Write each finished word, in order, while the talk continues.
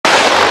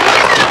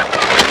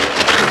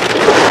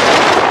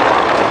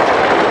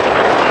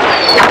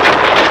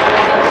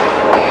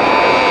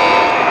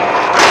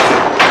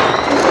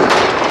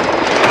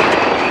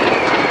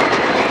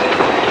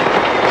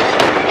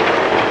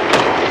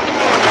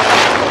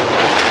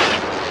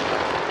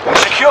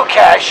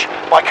cash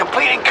by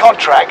completing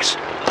contracts,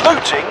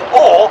 looting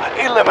or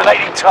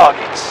eliminating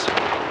targets.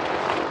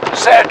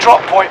 Set a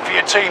drop point for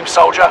your team,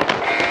 soldier.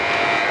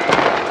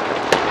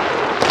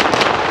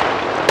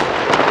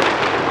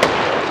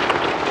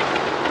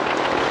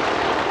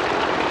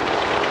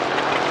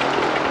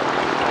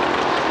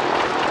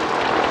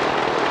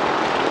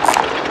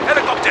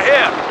 Helicopter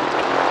here!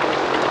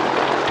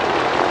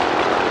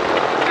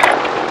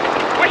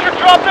 We should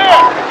drop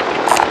there!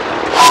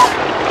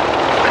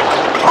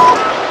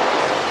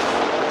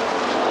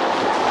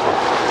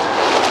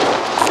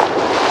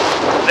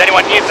 Does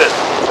anyone need this?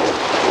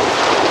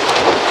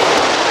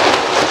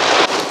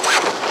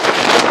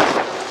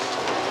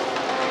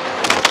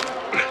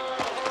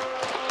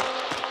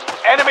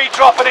 Enemy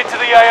dropping into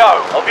the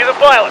AO. I'll be the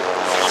pilot.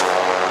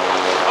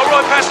 All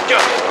right, passenger.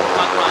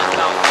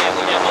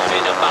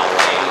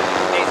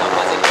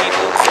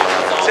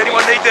 Does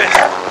anyone need this?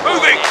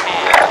 Moving!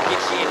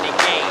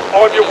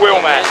 On your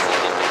wheel, man.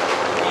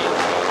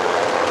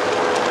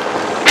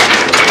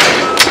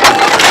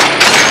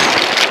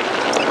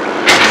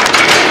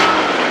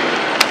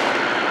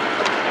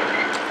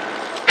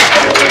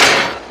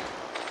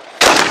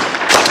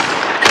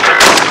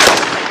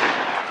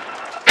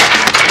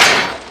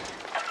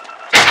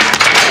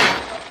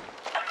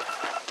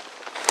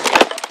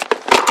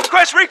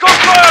 Request recon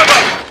flyover!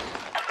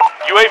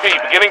 UAV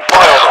beginning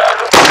flyover.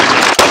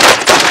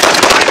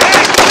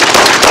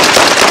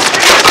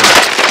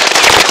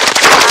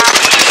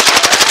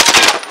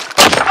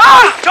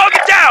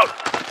 Target down!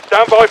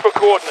 Stand by for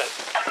coordinates.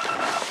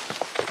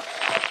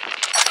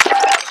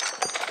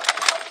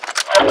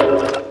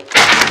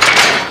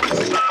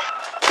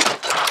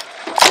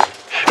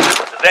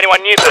 Does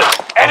anyone need this?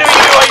 Enemy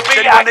UAV Does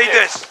anyone active. need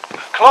this?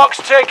 Clock's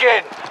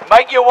ticking.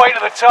 Make your way to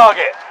the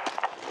target.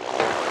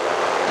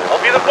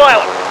 I'll be the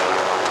pilot.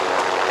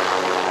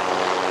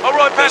 All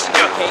right,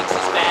 passenger. Cakes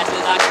as fast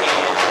as I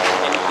can,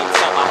 and you can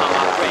tell by how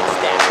my friends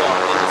stack up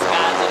in the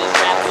skies of this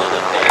rap full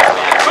of things.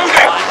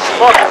 Moving!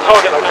 Marking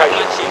target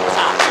location.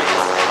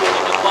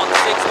 Shooting a buck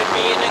six with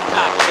me in the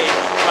cockpit.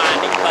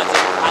 Grinding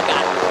cousin, I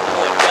got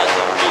 4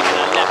 dozen, even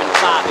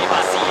 11-5. If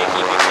I see you,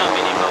 keep it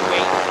coming in my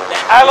way.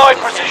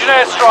 Allied precision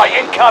airstrike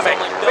incoming.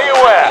 Be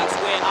aware.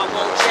 I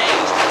won't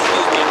change.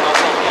 Excuse me, my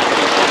way. I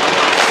think I'm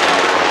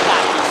myself.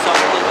 Got you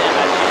something that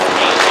I just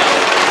ain't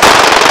know.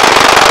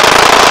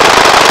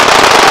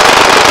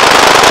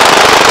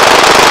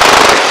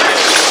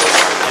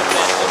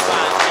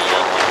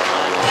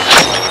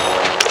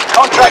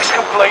 Contract's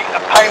complete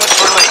and payments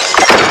released.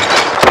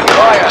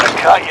 I had a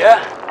cut, yeah?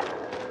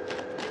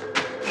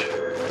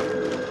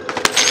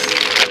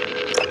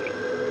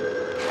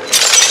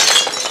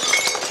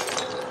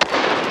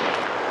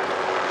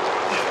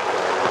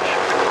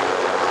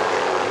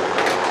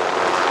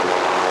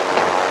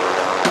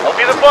 I'll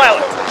be the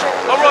pilot.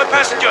 All right,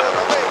 passenger.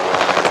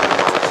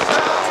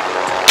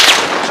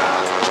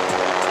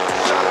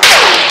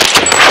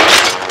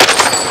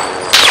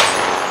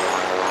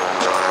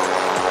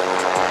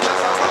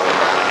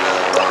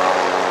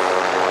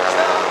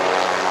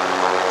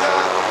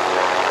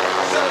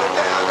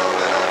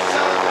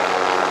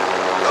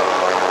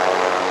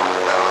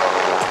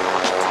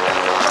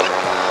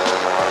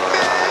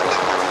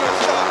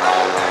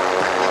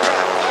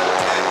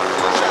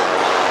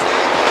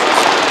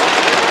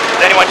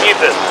 Does anyone need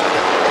this?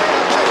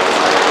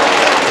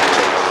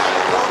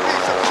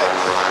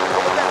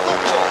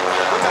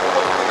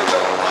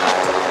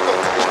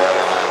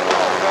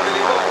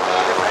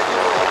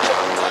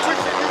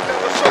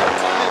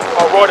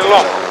 I'll ride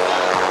along.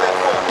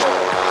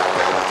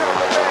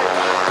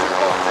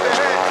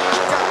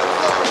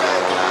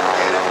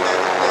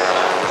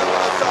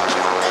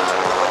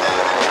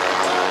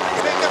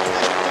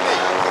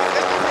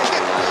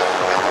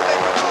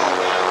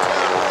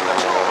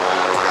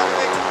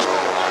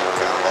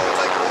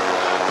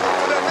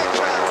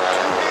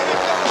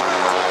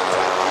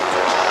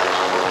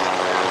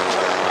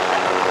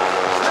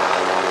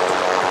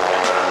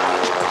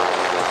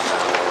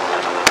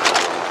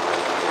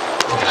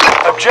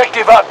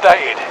 Objective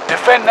updated.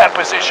 Defend that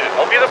position.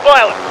 I'll be the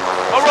pilot.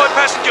 All right,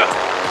 passenger.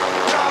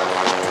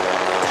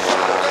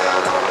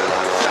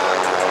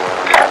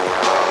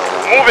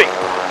 Moving.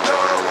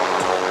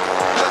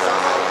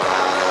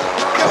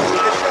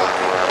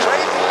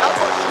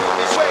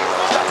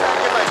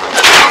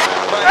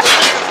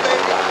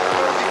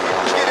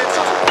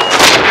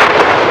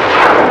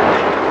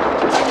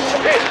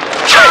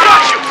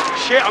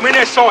 Shit, I'm in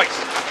their sights.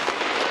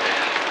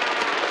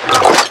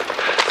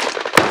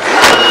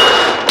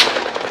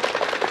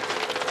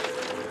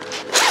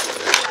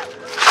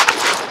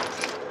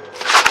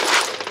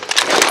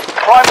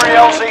 Primary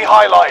LZ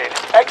highlighted.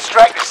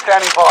 Extract is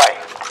standing by.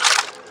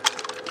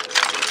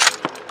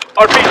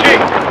 RPG.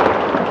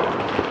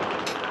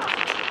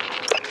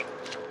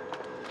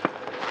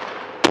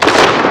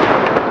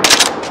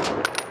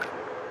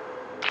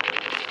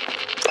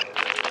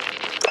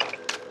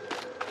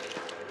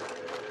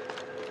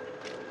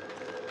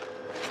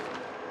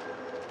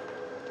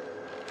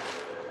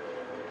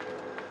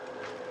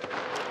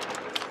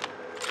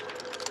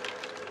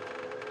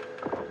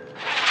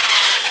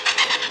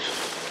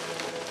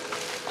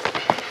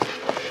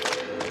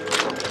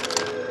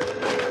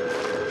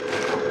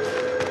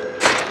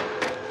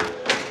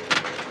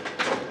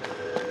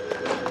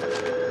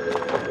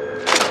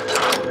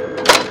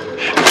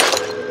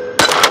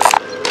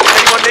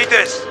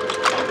 this.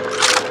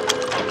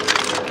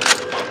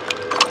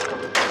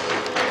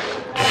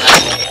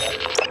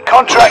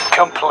 Contract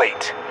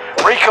complete.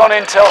 Recon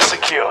intel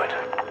secured.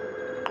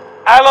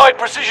 Allied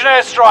precision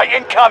airstrike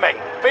incoming.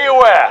 Be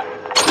aware.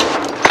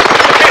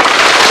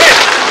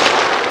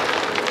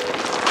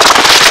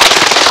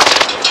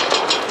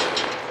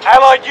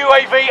 Allied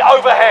UAV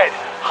overhead.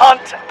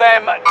 Hunt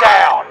them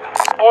down.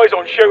 Eyes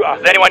on shooter.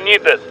 Does anyone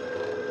need this?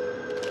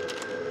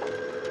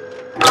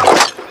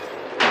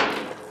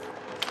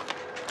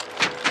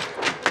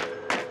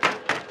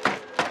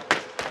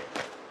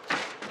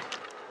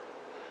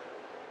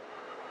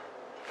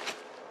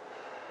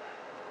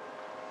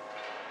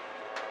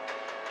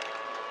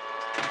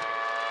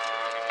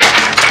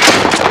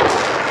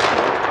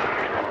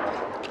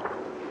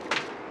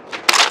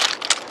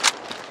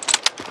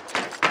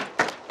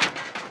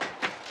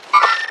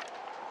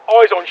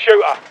 Eyes on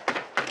shooter.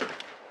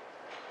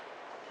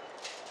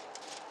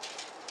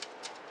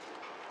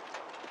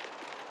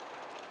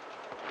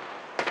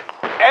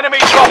 Enemy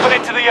dropping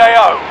into the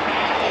AO.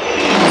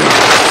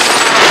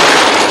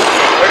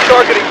 They're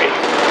targeting me.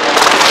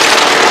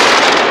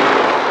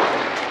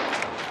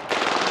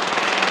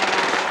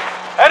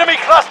 Enemy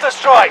cluster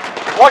strike.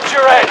 Watch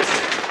your heads.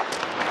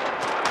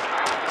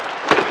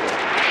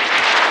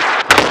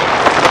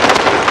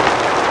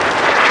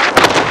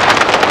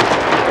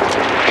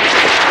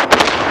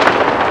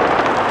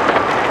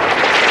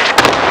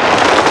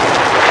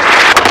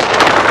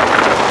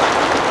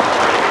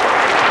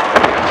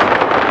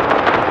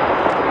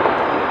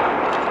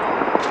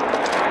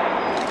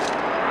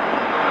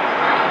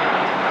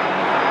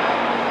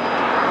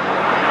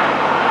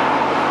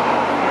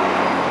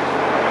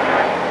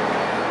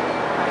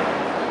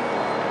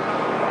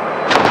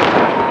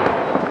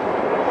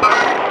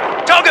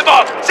 Target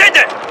mark! Send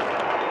it!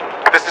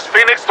 This is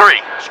Phoenix 3.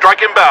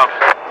 Strike inbound.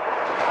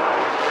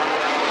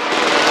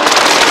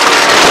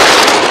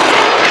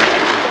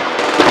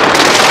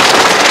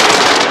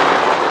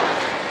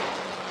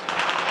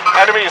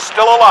 Enemy is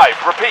still alive.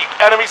 Repeat,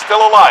 enemy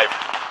still alive.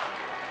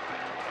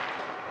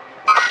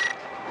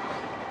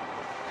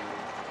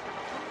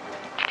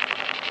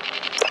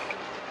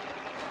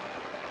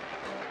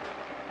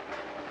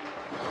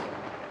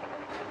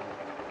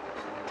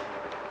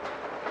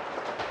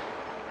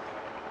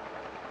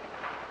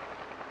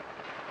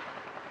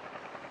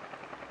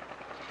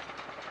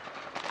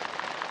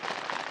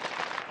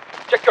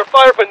 Check your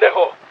fire,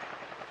 pendejo.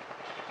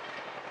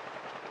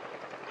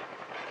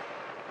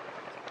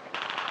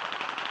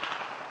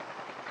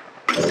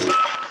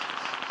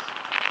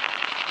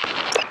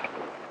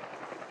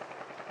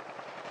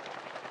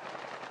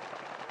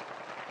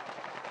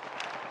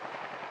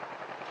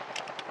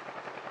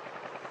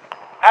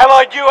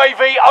 Allied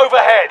UAV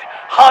overhead.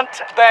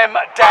 Hunt them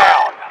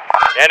down.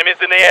 Enemies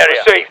in the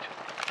area. Received.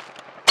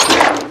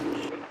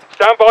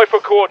 Stand by for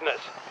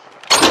coordinates.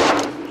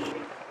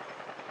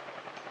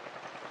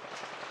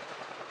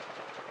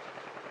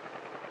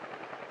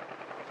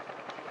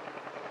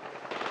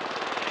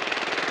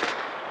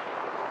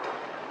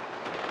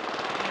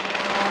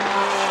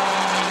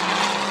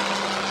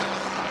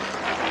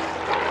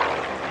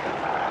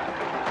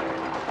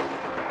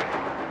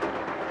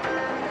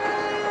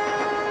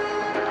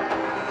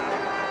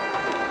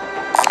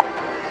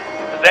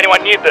 Does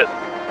anyone need this?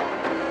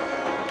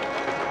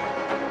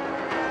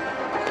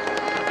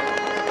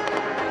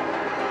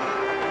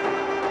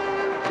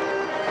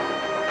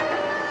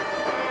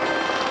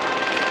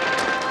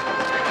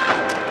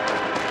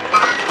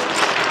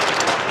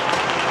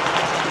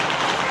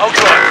 Hold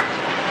on.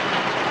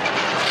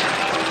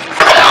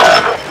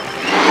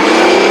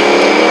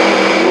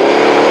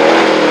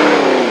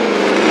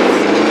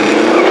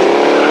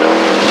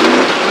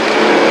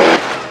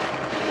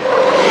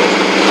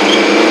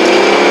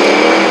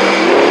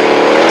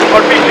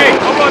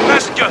 RPG, alright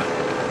passenger.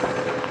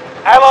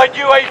 Allied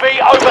UAV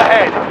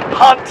overhead.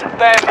 Hunt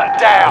them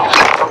down.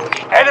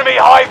 Enemy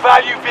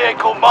high-value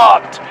vehicle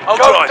marked. I'll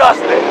Go drive.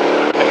 dust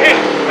it.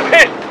 I'm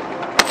hit.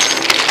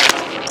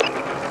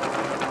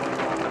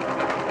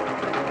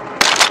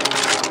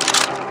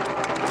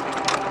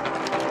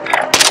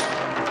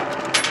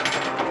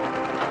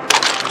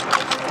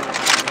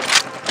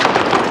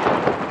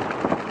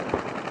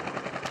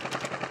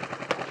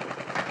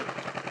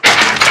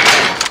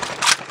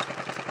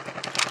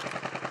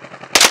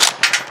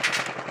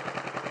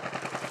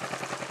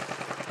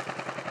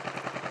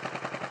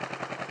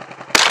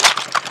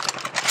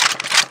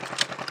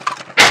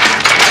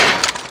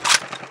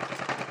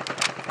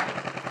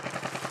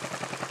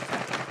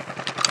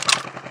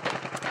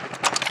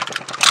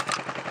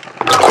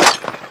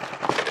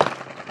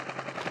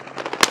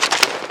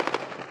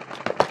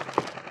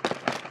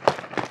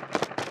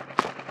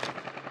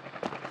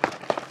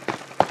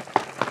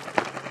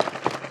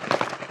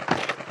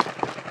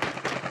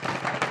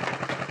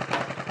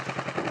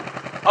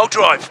 I'll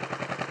drive.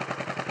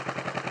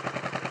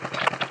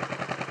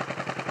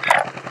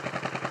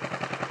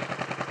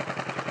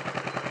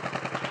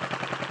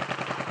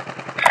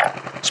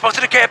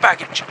 Spotted a care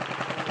package.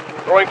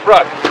 Throwing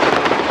frag.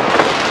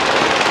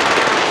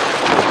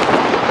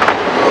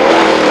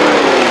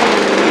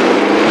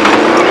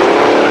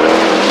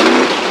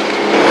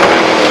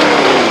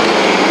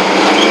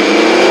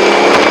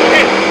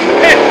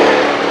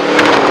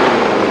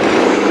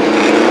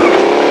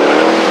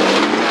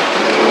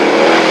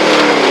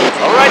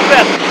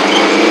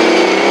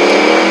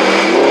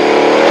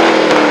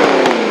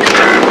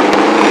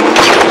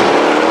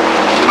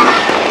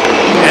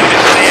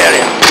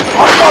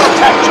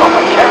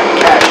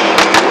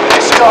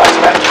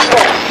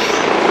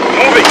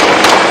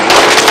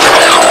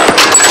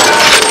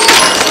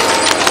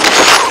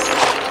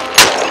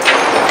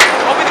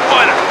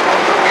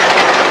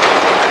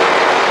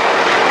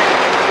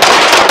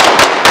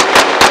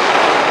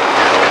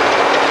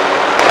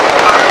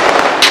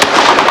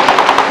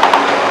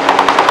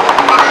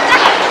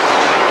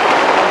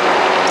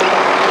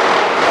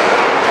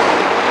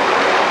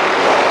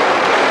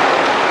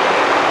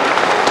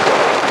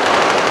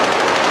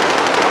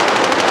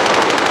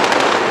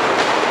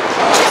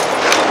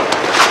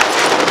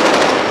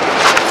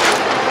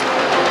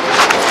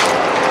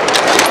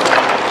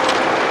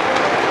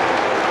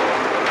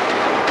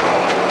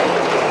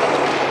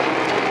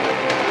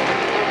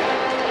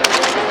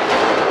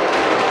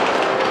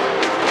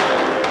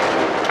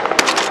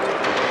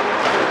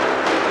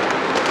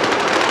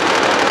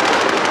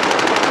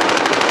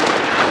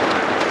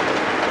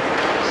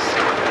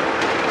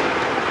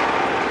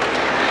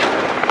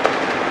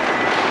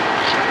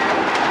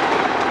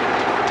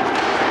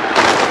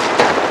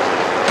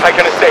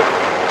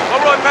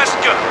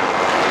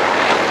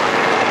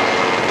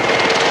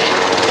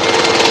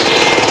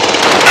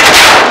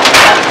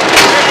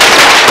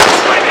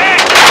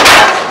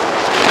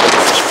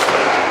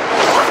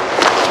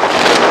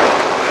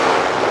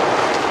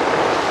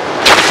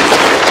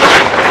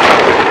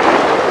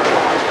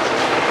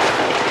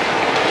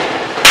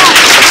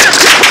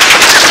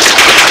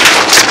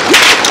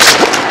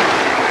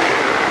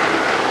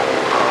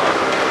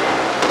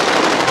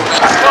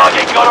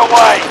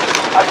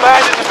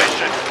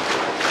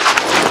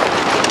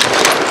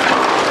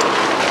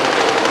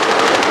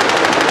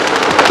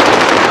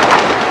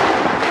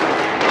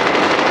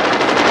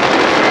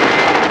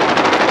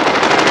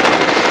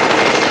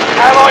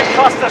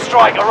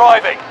 strike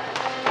arriving.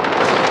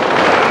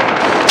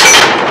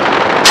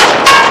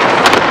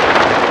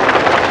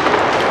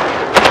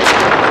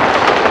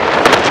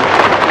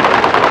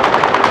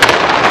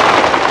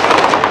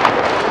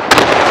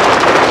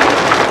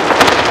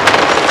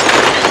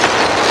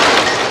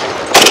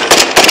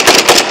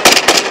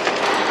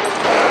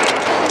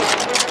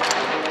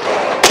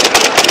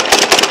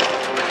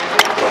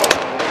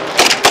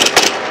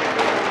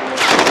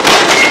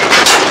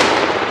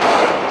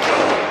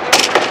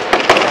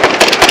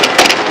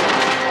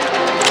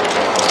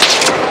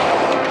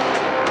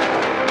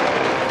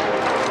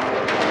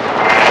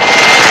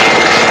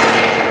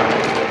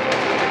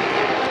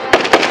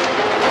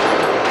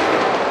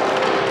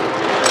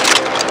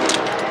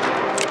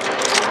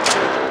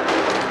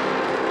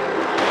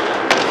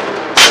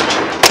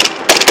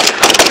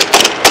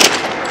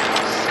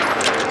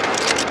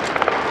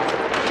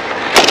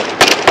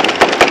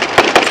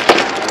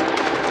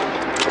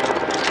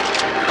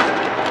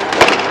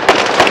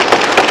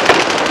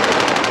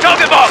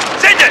 Target bomb!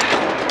 Send it!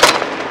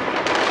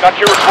 Got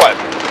your request.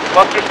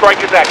 Cluster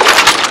strike is active.